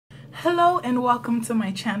Hello and welcome to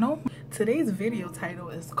my channel. Today's video title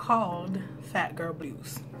is called Fat Girl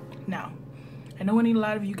Blues. Now, I know a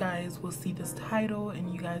lot of you guys will see this title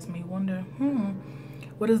and you guys may wonder,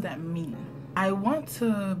 what does that mean? I want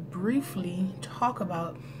to briefly talk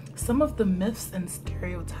about some of the myths and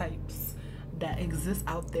stereotypes that exist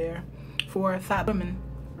out there for fat women.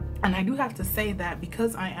 And I do have to say that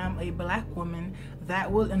because I am a black woman,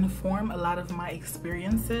 that will inform a lot of my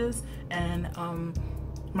experiences and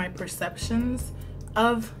my perceptions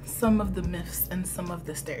of some of the myths and some of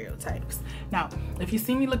the stereotypes. Now, if you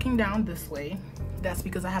see me looking down this way, that's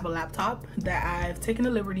because I have a laptop that I've taken the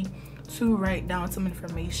liberty to write down some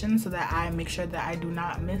information so that I make sure that I do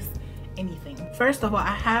not miss anything. First of all,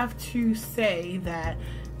 I have to say that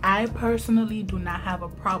I personally do not have a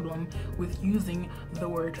problem with using the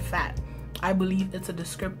word fat. I believe it's a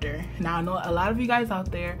descriptor. Now, I know a lot of you guys out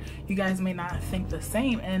there, you guys may not think the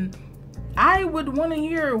same, and I would want to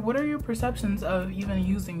hear, what are your perceptions of even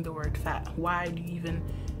using the word fat? Why do you even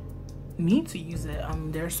need to use it?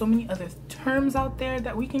 There are so many other terms out there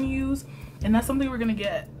that we can use, and that's something we're going to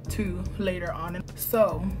get to later on.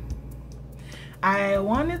 So I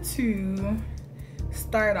wanted to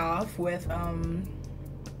start off with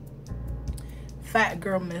fat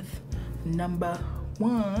girl myth number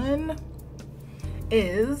 1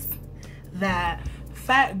 is that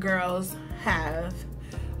fat girls have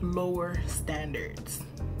lower standards.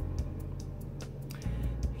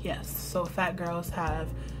 Yes, so fat girls have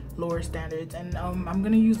lower standards, and I'm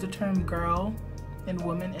gonna use the term girl and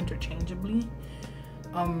woman interchangeably.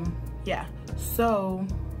 Yeah, so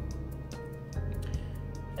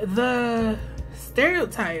this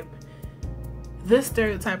stereotype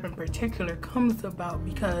in particular comes about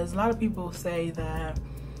because a lot of people say that,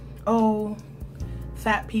 oh,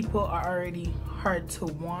 fat people are already hard to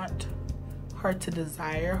want, hard to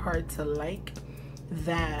desire, hard to like,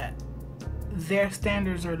 that their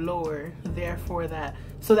standards are lower, therefore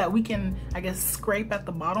so that we can, I guess, scrape at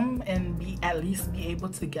the bottom and at least be able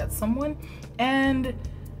to get someone. And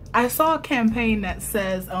I saw a campaign that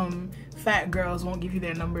says fat girls won't give you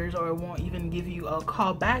their numbers or won't even give you a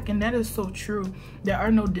call back, and that is so true. There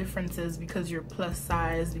are no differences because you're plus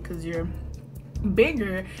size, because you're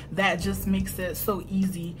bigger. That just makes it so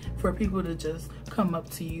easy for people to just come up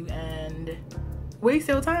to you and waste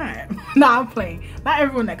your time. Nah, I'm playing. Not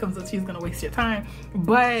everyone that comes up to you is gonna waste your time,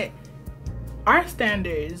 but our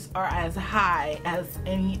standards are as high as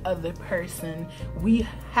any other person. We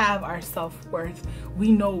have our self-worth.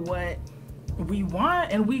 We know what we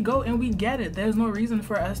want and we go and we get it. There's no reason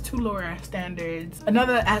for us to lower our standards.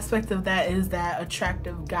 Another aspect of that is that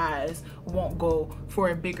attractive guys won't go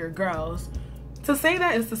for bigger girls. To say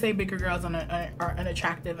that is to say bigger girls are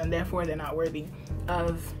unattractive and therefore they're not worthy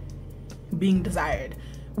of being desired,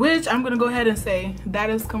 which I'm gonna go ahead and say that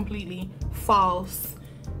is completely false.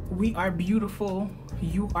 We are beautiful.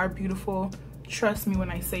 You are beautiful. Trust me when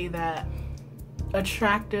I say that.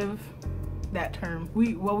 Attractive, that term,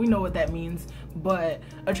 we know what that means, but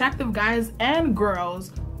attractive guys and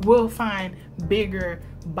girls will find bigger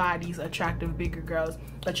bodies attractive, bigger girls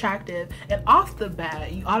attractive, and off the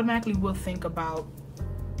bat you automatically will think about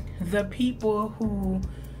the people who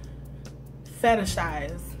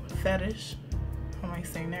fetishize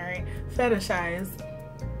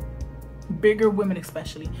bigger women.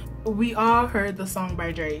 Especially, we all heard the song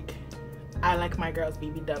by Drake, I Like My Girls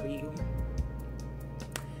BBW,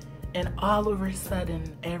 and all of a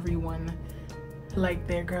sudden everyone liked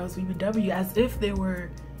their girls BBW as if they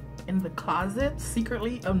were in the closet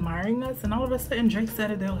secretly admiring us, and all of a sudden Drake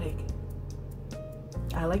said it, they're like,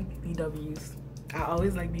 I like BBWs. I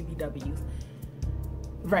always like BBWs.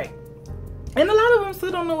 Right. And a lot of them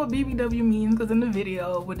still don't know what BBW means, because in the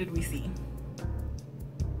video, what did we see?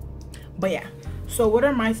 But yeah, so what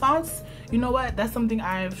are my thoughts? You know what, that's something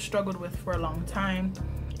I've struggled with for a long time.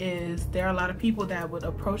 Is there are a lot of people that would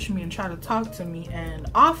approach me and try to talk to me, and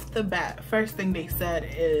off the bat, first thing they said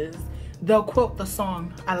is they'll quote the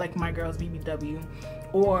song I Like My Girls BBW,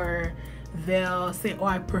 or they'll say, oh,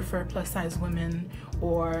 I prefer plus size women,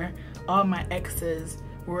 or all my exes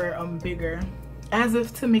were bigger, as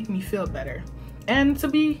if to make me feel better. And to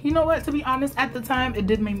be, you know what, to be honest, at the time it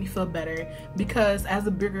did make me feel better, because as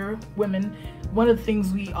a bigger woman, one of the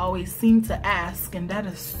things we always seem to ask, and that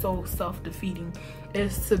is so self-defeating,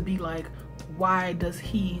 is to be like, why does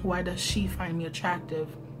she find me attractive?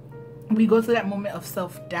 We go to that moment of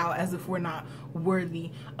self-doubt as if we're not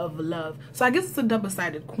worthy of love. So I guess it's a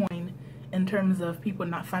double-sided coin in terms of people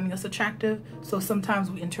not finding us attractive. So sometimes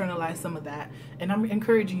we internalize some of that, and I'm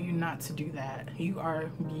encouraging you not to do that. You are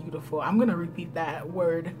beautiful. I'm gonna repeat that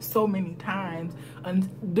word so many times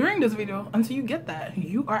during this video until you get that.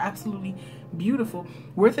 You are absolutely beautiful,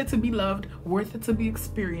 worth it to be loved, worth it to be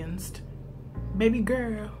experienced. Baby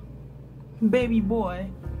girl, baby boy,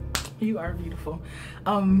 you are beautiful.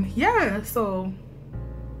 Yeah, so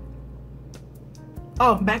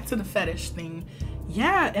back to the fetish thing.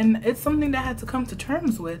 Yeah, and it's something that I had to come to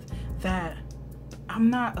terms with, that I'm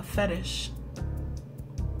not a fetish.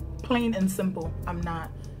 Plain and simple, I'm not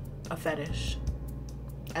a fetish.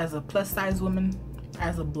 As a plus size woman,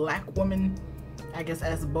 as a black woman, I guess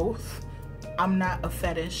as both, I'm not a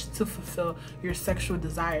fetish to fulfill your sexual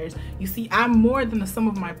desires. You see, I'm more than the sum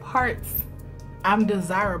of my parts. I'm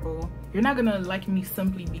desirable. You're not gonna like me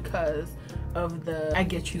simply because of I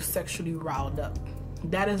get you sexually riled up.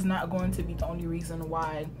 That is not going to be the only reason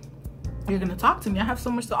why you're gonna talk to me. I have so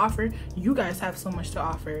much to offer. You guys have so much to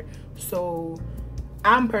offer. So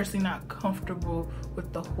I'm personally not comfortable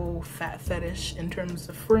with the whole fat fetish in terms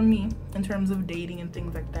of, for me, in terms of dating and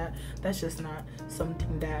things like that. That's just not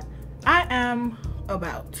something that I am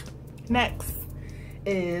about. Next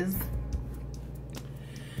is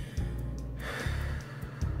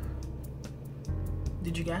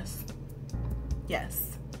did you guess?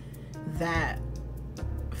 Yes, that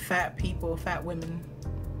fat people, fat women,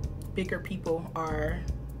 bigger people are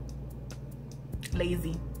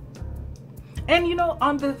lazy. And you know,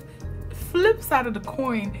 on the flip side of the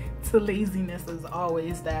coin to laziness is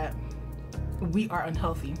always that we are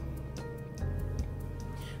unhealthy.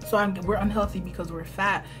 So we're unhealthy because we're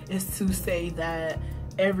fat is to say that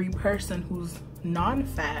every person who's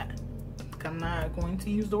non-fat, I'm not going to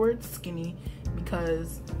use the word skinny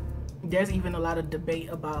because there's even a lot of debate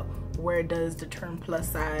about where does the term plus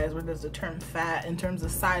size, where does the term fat, in terms of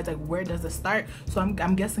size, like where does it start? So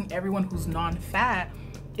I'm guessing everyone who's non-fat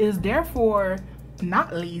is therefore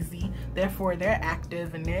not lazy, therefore they're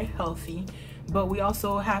active and they're healthy. But we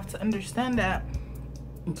also have to understand that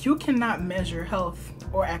you cannot measure health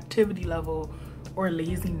or activity level or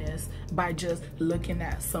laziness by just looking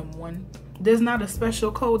at someone. There's not a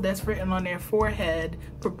special code that's written on their forehead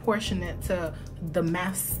proportionate to the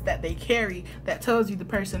mass that they carry that tells you the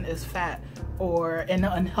person is fat or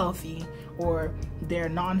unhealthy, or they're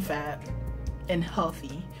non-fat and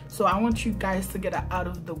healthy. So I want you guys to get out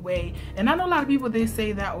of the way. And I know a lot of people, they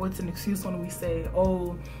say that, oh, it's an excuse when we say,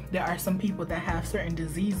 oh, there are some people that have certain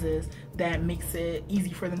diseases that makes it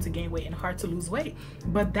easy for them to gain weight and hard to lose weight.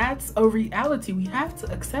 But that's a reality. We have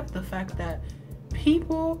to accept the fact that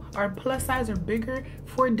people are plus size or bigger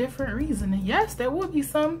for a different reason. And yes, there will be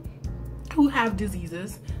some who have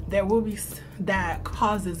diseases that will be that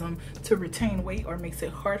causes them to retain weight or makes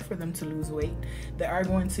it hard for them to lose weight. There are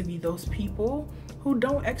going to be those people who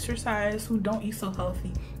don't exercise, who don't eat so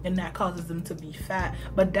healthy, and that causes them to be fat.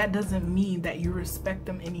 But that doesn't mean that you respect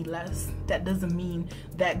them any less. That doesn't mean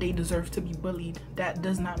that they deserve to be bullied. That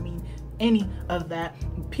does not mean any of that.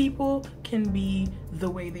 People can be the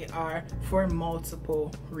way they are for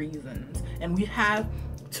multiple reasons, and we have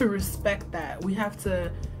to respect that. We have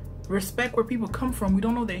to respect where people come from. We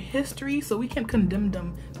don't know their history, so we can condemn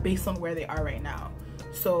them based on where they are right now.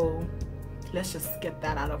 So let's just get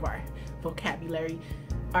that out of our vocabulary,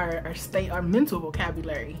 our mental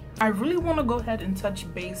vocabulary. I really want to go ahead and touch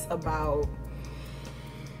base about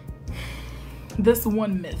this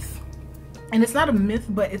one myth. And it's not a myth,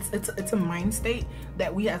 but it's a mind state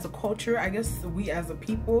that we as a culture, I guess we as a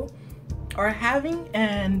people, are having,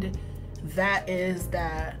 and that is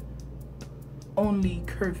that only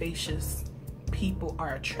curvaceous people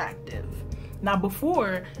are attractive. Now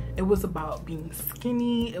before, it was about being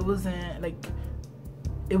skinny, it wasn't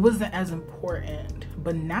as important,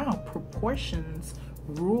 but now proportions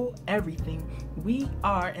rule everything. We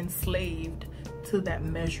are enslaved to that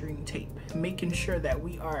measuring tape, making sure that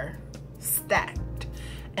we are stacked,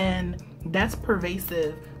 and that's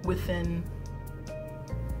pervasive within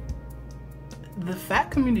the fat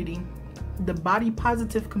community, the body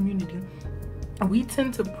positive community. We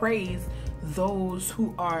tend to praise those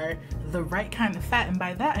who are the right kind of fat, and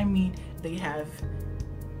by that I mean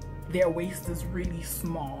their waist is really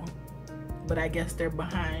small, but I guess their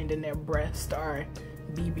behind and their breasts are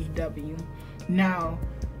BBW. Now,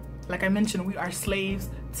 like I mentioned, we are slaves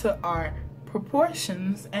to our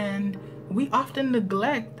proportions, and we often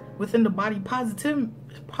neglect within the body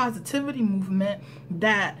positivity movement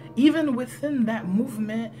that even within that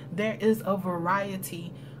movement there is a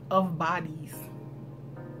variety of bodies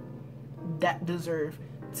that deserve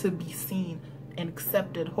to be seen and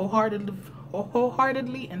accepted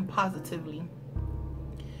wholeheartedly and positively.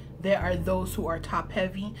 There are those who are top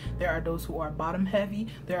heavy. There are those who are bottom heavy.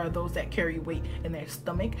 There are those that carry weight in their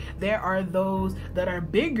stomach. There are those that are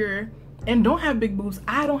bigger and don't have big boobs.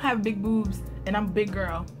 I don't have big boobs and I'm a big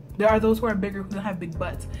girl. There are those who are bigger who don't have big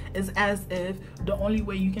butts. It's as if the only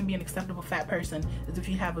way you can be an acceptable fat person is if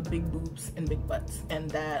you have a big boobs and big butts,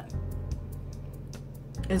 and that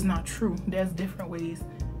is not true. There's different ways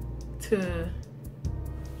to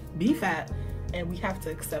be fat, and we have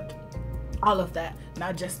to accept all of that,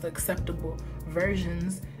 not just the acceptable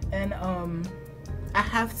versions. And I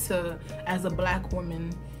have to, as a black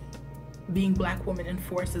woman, being black woman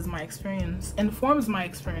informs my experience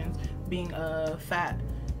being a fat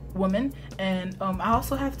woman. And I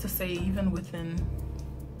also have to say, even within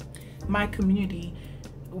my community,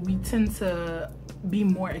 we tend to be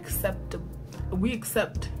more acceptable. We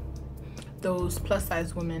accept those plus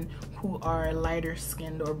size women who are lighter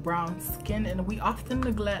skinned or brown skinned, and we often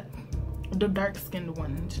neglect the dark skinned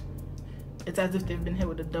ones. It's as if they've been hit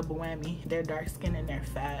with a double whammy. They're dark skinned and they're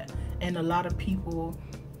fat, and a lot of people,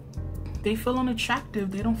 they feel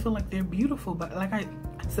unattractive. They don't feel like they're beautiful. But like I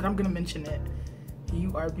said, I'm gonna mention it.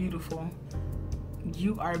 You are beautiful.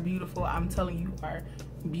 You are beautiful. I'm telling you, you are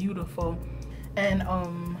beautiful. And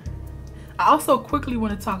I also quickly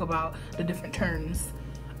want to talk about the different terms,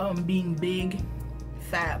 being big,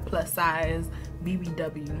 fat, plus size,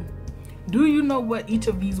 BBW. Do you know what each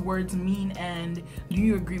of these words mean, and do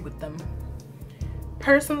you agree with them?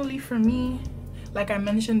 Personally, for me, like I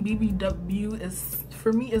mentioned, BBW is,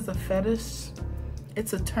 for me, is a fetish.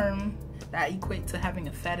 It's a term that I equate to having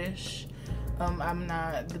a fetish. I'm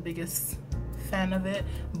not the biggest fan of it,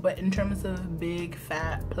 but in terms of big,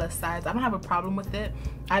 fat, plus size, I don't have a problem with it.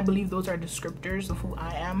 I believe those are descriptors of who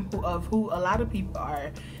I am, of who a lot of people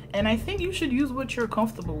are, and I think you should use what you're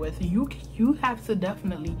comfortable with. You have to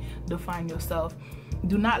definitely define yourself.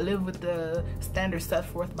 Do not live with the standards set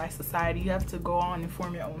forth by society. You have to go on and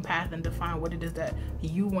form your own path and define what it is that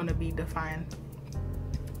you want to be defined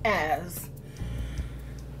as.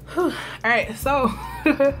 All right, so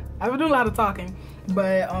I've been doing a lot of talking,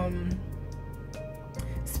 but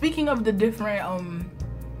speaking of the different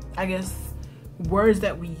I guess words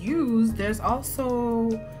that we use, there's also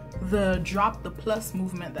the drop the plus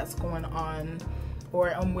movement that's going on,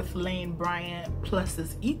 or with Lane Bryant, plus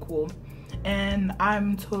is equal, and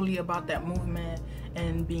I'm totally about that movement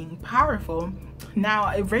and being powerful. Now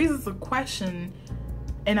it raises a question,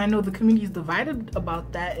 and I know the community is divided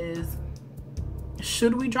about that, is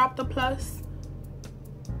should we drop the plus?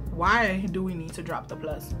 Why do we need to drop the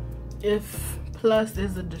plus? If plus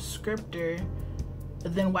is a descriptor,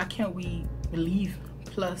 then why can't we leave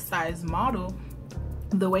plus size model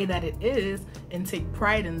the way that it is and take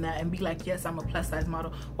pride in that and be like, yes, I'm a plus size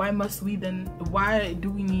model? Why must we then, why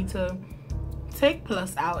do we need to take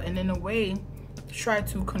plus out and in a way try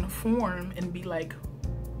to conform and be like,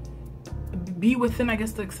 be within, I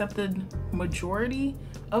guess, the accepted majority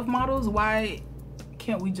of models? Why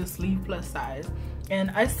can't we just leave plus size?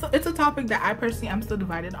 And it's a topic that I personally, I'm still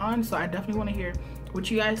divided on, so I definitely want to hear what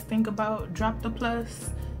you guys think about drop the plus.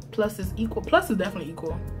 Plus is equal. Plus is definitely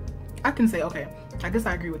equal. I can say, okay, I guess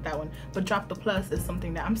I agree with that one. But drop the plus is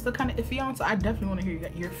something that I'm still kind of iffy on, so I definitely want to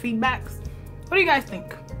hear your feedbacks. What do you guys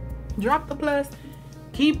think? Drop the plus,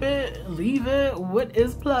 keep it, leave it, what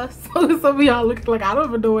is plus? Some of y'all look like, I don't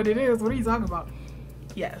even know what it is. What are you talking about?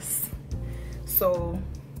 Yes. So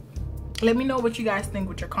let me know what you guys think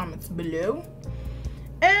with your comments below.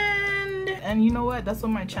 And you know what? That's what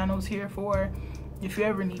my channel is here for. If you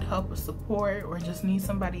ever need help or support, or just need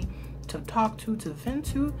somebody to talk to vent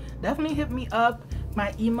to, definitely hit me up.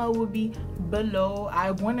 My email will be below.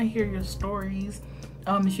 I want to hear your stories.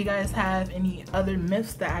 If you guys have any other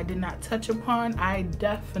myths that I did not touch upon, I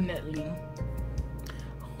definitely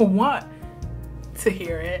want to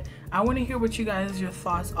hear it. I want to hear what you guys, your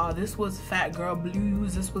thoughts are. This was Fat Girl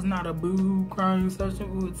Blues. This was not a boo crying session,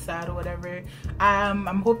 ooh, it's sad or whatever. I'm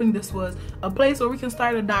hoping this was a place where we can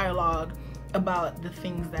start a dialogue about the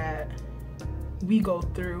things that we go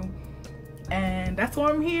through, and that's why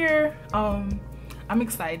I'm here. I'm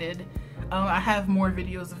excited. I have more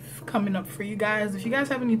videos coming up for you guys. If you guys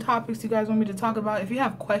have any topics you guys want me to talk about, if you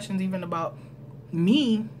have questions even about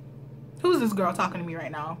me, who's this girl talking to me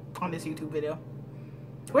right now on this YouTube video?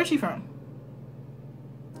 Where's she from?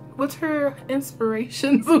 What's her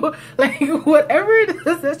inspirations? Like, whatever it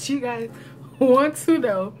is that you guys want to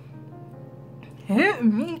know, hit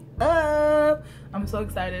me up. I'm so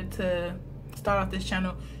excited to start off this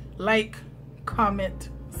channel. Like, comment,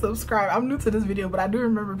 subscribe. I'm new to this video, but I do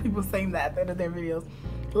remember people saying that at the end of their videos.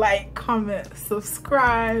 Like, comment,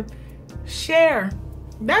 subscribe, share.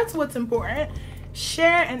 That's what's important.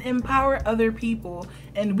 share and empower other people.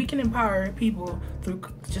 And we can empower people through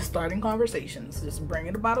just starting conversations, just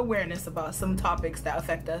bringing about awareness about some topics that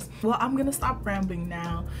affect us. Well, I'm gonna stop rambling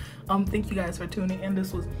now. Thank you guys for tuning in.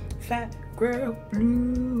 This was Fat Girl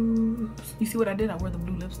Blues. You see what I did? I wore the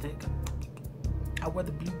blue lipstick. I wore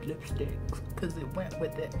the blue lipstick because it went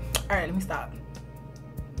with it. All right, let me stop.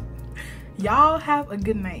 Y'all have a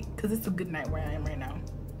good night, because it's a good night where I am right now.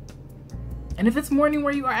 And if it's morning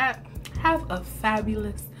where you are at, have a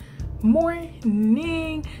fabulous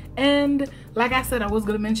morning. And like I said, I was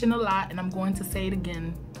going to mention a lot, and I'm going to say it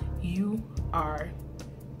again. You are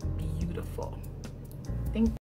beautiful. Thank you.